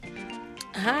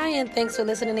Hi, and thanks for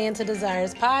listening in to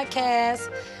Desires Podcast.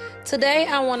 Today,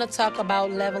 I want to talk about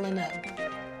leveling up.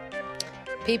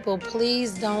 People,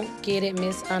 please don't get it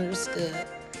misunderstood.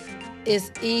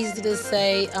 It's easy to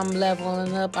say I'm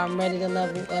leveling up, I'm ready to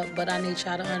level up, but I need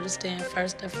y'all to understand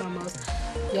first and foremost,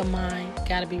 your mind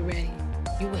got to be ready.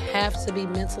 You have to be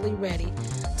mentally ready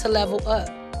to level up.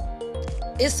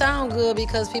 It sounds good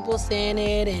because people saying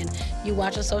it and you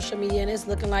watching social media and it's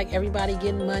looking like everybody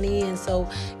getting money, and so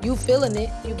you feeling it,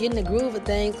 you getting the groove of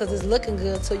things because it's looking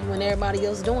good to you and everybody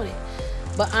else doing it.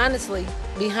 But honestly,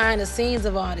 behind the scenes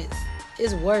of all this,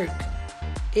 it's work.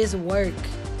 It's work.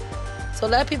 So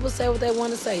let people say what they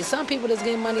want to say. Some people that's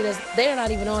getting money, they're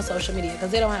not even on social media because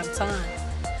they don't have time.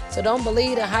 So don't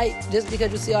believe the hype just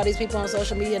because you see all these people on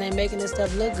social media and they making this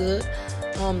stuff look good.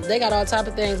 They got all type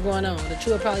of things going on that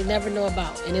you will probably never know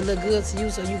about, and it look good to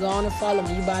you, so you go on and follow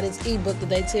them. You buy this ebook that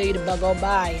they tell you to go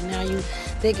buy, and now you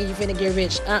thinking you finna get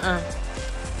rich.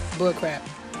 Bull crap.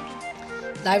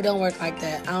 Life don't work like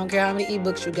that. I don't care how many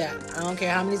ebooks you got. I don't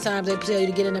care how many times they tell you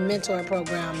to get in a mentor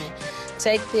program and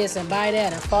take this and buy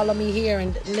that and follow me here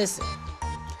and listen.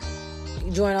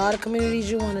 Join all the communities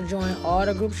you want to join, all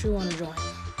the groups you want to join.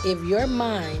 If your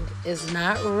mind is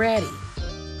not ready,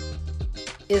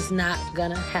 it's not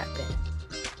gonna happen.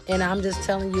 And I'm just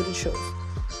telling you the truth.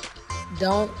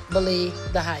 Don't believe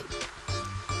the hype.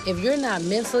 If you're not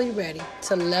mentally ready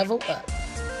to level up,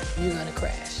 you're gonna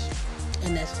crash.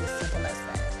 And that's just simple as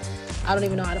that. I don't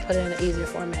even know how to put it in an easier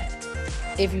format.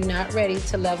 If you're not ready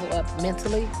to level up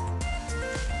mentally,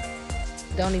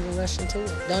 don't even rush into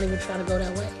it. Don't even try to go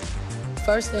that way.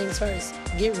 First things first,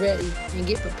 get ready and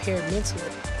get prepared mentally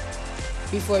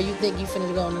before you think you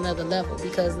finna go on another level.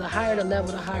 Because the higher the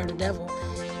level, the higher the devil.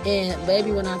 And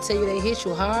baby, when I tell you they hit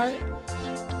you hard,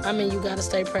 I mean, you gotta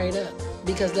stay prayed up.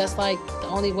 Because that's like the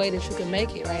only way that you can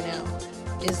make it right now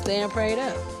is staying prayed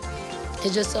up.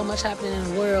 It's just so much happening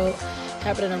in the world,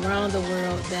 happening around the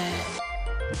world, that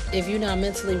if you're not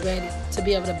mentally ready to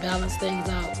be able to balance things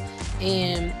out,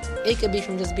 and it could be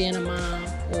from just being a mom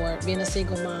or being a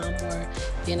single mom or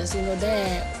being a single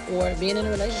dad or being in a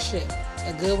relationship,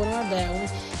 a good one or a bad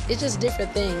one. It's just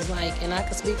different things, and I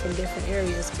can speak from different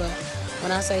areas, but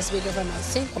when I say speaking from a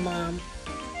single mom,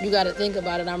 you got to think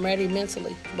about it. I'm ready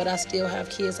mentally, but I still have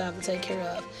kids I have to take care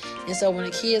of. And so when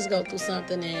the kids go through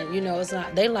something and, it's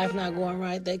not, their life not going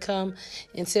right, they come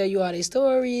and tell you all these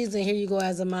stories, and here you go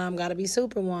as a mom, got to be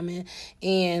superwoman,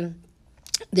 and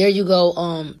there you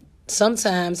go.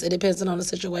 Sometimes it depends on the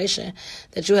situation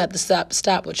that you have to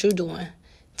stop what you're doing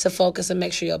to focus and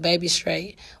make sure your baby's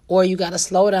straight, or you got to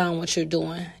slow down what you're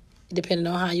doing depending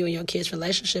on how you and your kids'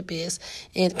 relationship is,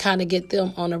 and kind of get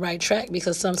them on the right track,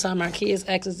 because sometimes our kids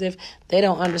act as if they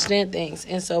don't understand things.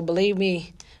 And so believe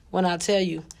me when I tell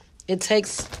you, it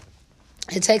takes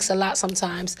a lot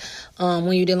sometimes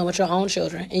when you're dealing with your own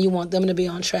children and you want them to be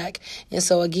on track. And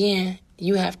so again,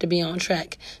 you have to be on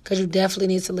track because you definitely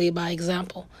need to lead by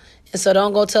example. And so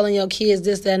don't go telling your kids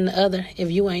this, that, and the other if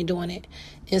you ain't doing it.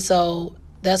 And so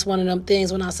that's one of them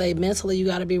things when I say mentally, you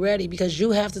got to be ready, because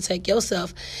you have to take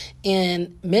yourself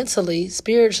and mentally,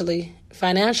 spiritually,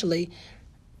 financially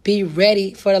be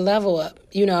ready for the level up,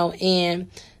 and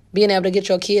being able to get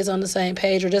your kids on the same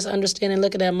page, or just understanding,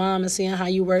 looking at mom and seeing how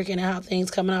you working and how things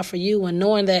coming out for you, and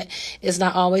knowing that it's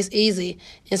not always easy.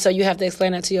 And so you have to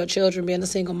explain that to your children, being a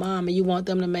single mom, and you want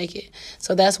them to make it.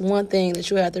 So that's one thing that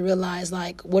you have to realize,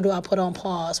 where do I put on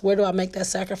pause? Where do I make that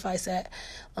sacrifice at?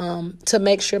 To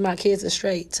make sure my kids are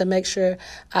straight, to make sure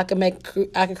I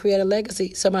can create a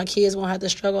legacy so my kids won't have to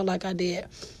struggle like I did.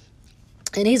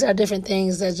 And these are different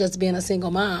things than just being a single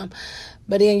mom.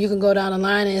 But then you can go down the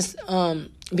line and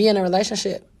be in a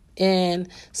relationship. And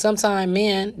sometimes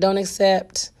men don't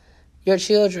accept your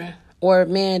children, or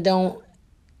men don't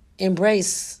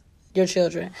embrace your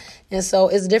children. And so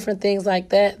it's different things like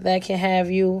that can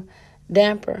have you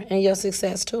damper in your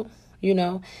success too,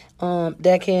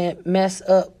 that can mess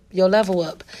up your level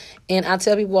up. And I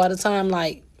tell people all the time,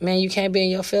 man, you can't be in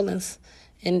your feelings,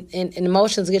 and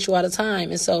emotions get you all the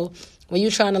time. And so when you're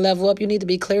trying to level up, you need to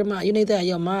be clear mind. You need to have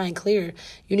your mind clear.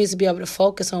 You need to be able to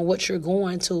focus on what you're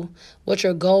going to, what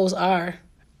your goals are,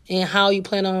 and how you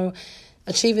plan on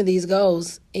achieving these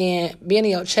goals. And being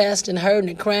in your chest and hurting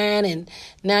and crying, and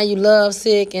now you love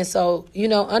sick. And so,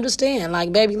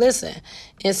 understand, baby, listen,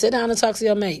 and sit down and talk to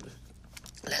your mate.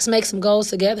 Let's make some goals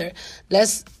together.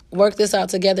 Let's work this out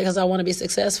together, because I want to be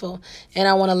successful and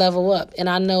I want to level up. And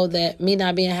I know that me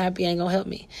not being happy ain't going to help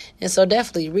me. And so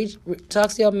definitely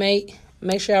talk to your mate,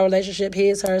 make sure our relationship,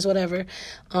 his, hers, whatever,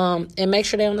 and make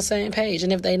sure they're on the same page.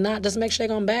 And if they not, just make sure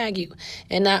they're going to bag you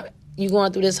and not you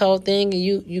going through this whole thing and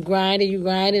you grind it,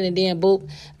 and then boop,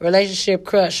 relationship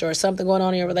crush or something going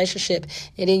on in your relationship,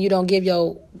 and then you don't give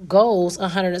your goals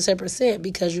 110%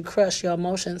 because you crush your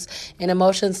emotions. And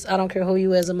emotions, I don't care who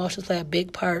you is, emotions play a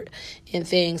big part in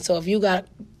things. So if you got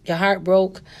your heart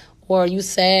broke, or you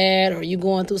sad, or you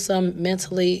going through something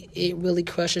mentally, it really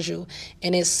crushes you,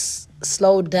 and it's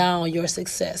slowed down your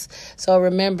success. So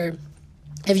remember,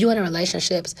 if you're in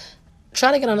relationships,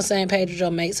 try to get on the same page with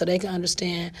your mate so they can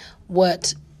understand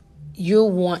what you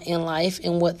want in life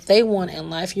and what they want in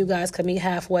life. You guys can meet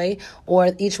halfway,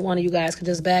 or each one of you guys could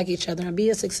just back each other and be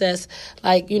a success.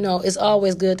 Like, it's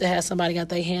always good to have somebody got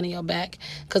their hand in your back,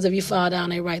 because if you fall down,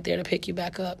 they're right there to pick you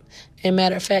back up. And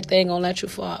matter of fact, they ain't gonna let you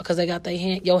fall because they got their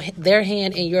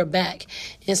hand in your back,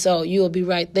 and so they'll be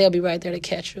right there to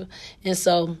catch you. And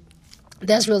so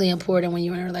that's really important when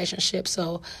you're in a relationship.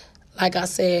 So like I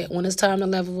said, when it's time to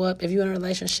level up, if you're in a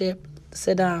relationship,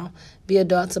 sit down, be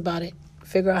adults about it.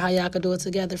 Figure out how y'all can do it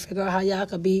together. Figure out how y'all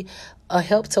can be a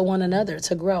help to one another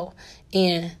to grow.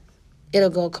 And it'll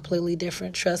go completely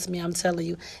different. Trust me, I'm telling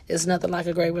you, it's nothing like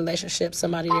a great relationship.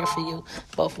 Somebody there for you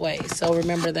both ways. So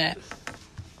remember that.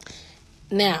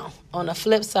 Now, on the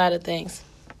flip side of things,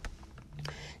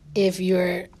 if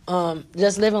you're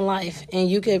just living life and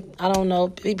you could, I don't know,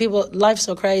 people, life's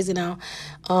so crazy now.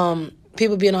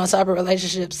 People being on top of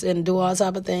relationships and do all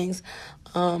type of things.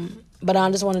 But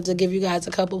I just wanted to give you guys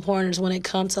a couple pointers when it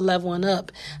comes to leveling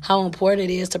up, how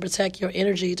important it is to protect your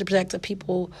energy, to protect the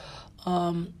people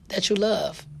that you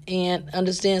love. And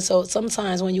understand, so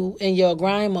sometimes when you in your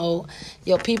grind mode,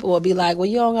 your people will be like, well,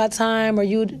 you don't got time, or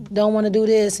you don't want to do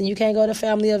this, and you can't go to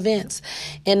family events.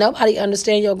 And nobody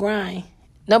understand your grind.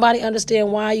 Nobody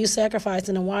understand why you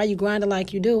sacrificing and why you grinding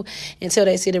like you do until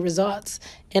they see the results.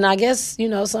 And I guess,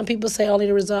 some people say only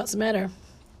the results matter.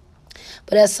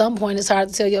 But at some point, it's hard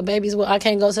to tell your babies, well, I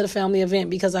can't go to the family event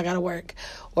because I got to work.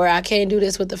 Or I can't do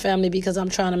this with the family because I'm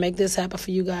trying to make this happen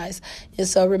for you guys. And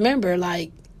so remember,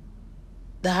 like,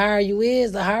 the higher you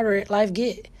is, the harder life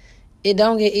get. It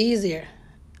don't get easier.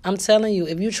 I'm telling you,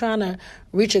 if you're trying to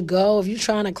reach a goal, if you're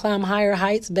trying to climb higher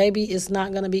heights, baby, it's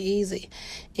not going to be easy.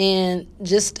 And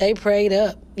just stay prayed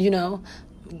up,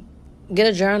 Get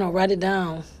a journal, write it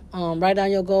down. Write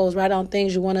down your goals, write down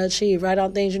things you want to achieve, write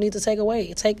down things you need to take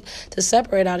away, to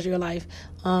separate out of your life,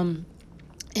 and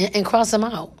cross them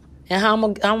out. And how I'm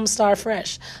going to start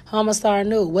fresh, how I'm going to start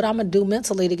new, what I'm going to do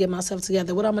mentally to get myself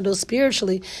together, what I'm going to do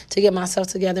spiritually to get myself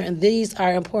together. And these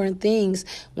are important things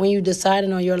when you're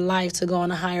deciding on your life to go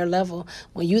on a higher level.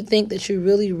 When you think that you're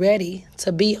really ready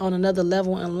to be on another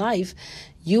level in life,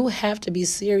 you have to be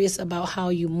serious about how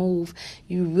you move.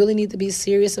 You really need to be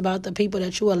serious about the people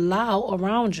that you allow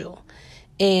around you.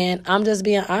 And I'm just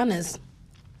being honest.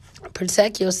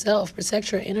 Protect yourself.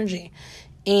 Protect your energy.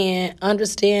 And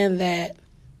understand that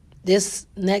this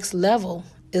next level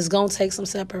is going to take some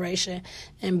separation,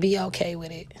 and be okay with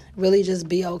it. Really just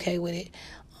be okay with it.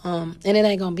 And it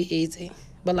ain't going to be easy.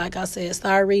 But like I said,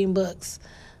 start reading books.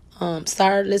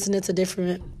 Start listening to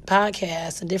different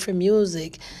podcasts and different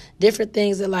music, different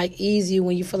things that ease you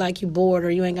when you feel like you're bored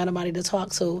or you ain't got nobody to talk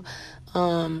to.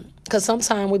 Because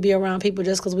sometimes we be around people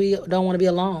just because we don't want to be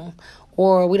alone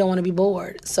or we don't want to be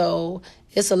bored. So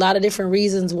it's a lot of different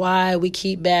reasons why we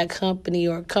keep bad company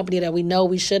or company that we know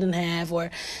we shouldn't have, or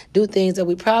do things that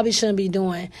we probably shouldn't be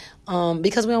doing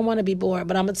because we don't want to be bored.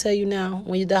 But I'm going to tell you now,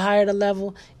 when the higher the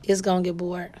level, it's going to get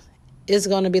bored. It's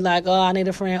going to be like, oh, I need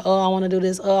a friend. Oh, I want to do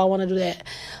this. Oh, I want to do that.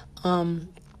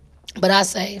 But I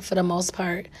say, for the most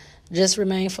part, just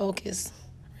remain focused.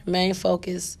 Remain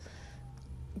focused.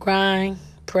 Grind,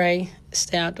 pray,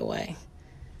 stay out the way.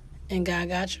 And God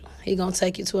got you. He going to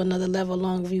take you to another level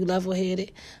long if you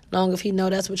level-headed. Long if he know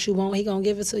that's what you want, he going to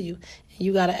give it to you. And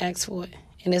you got to ask for it.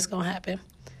 And it's going to happen.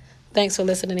 Thanks for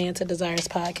listening in to Desires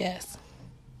Podcast.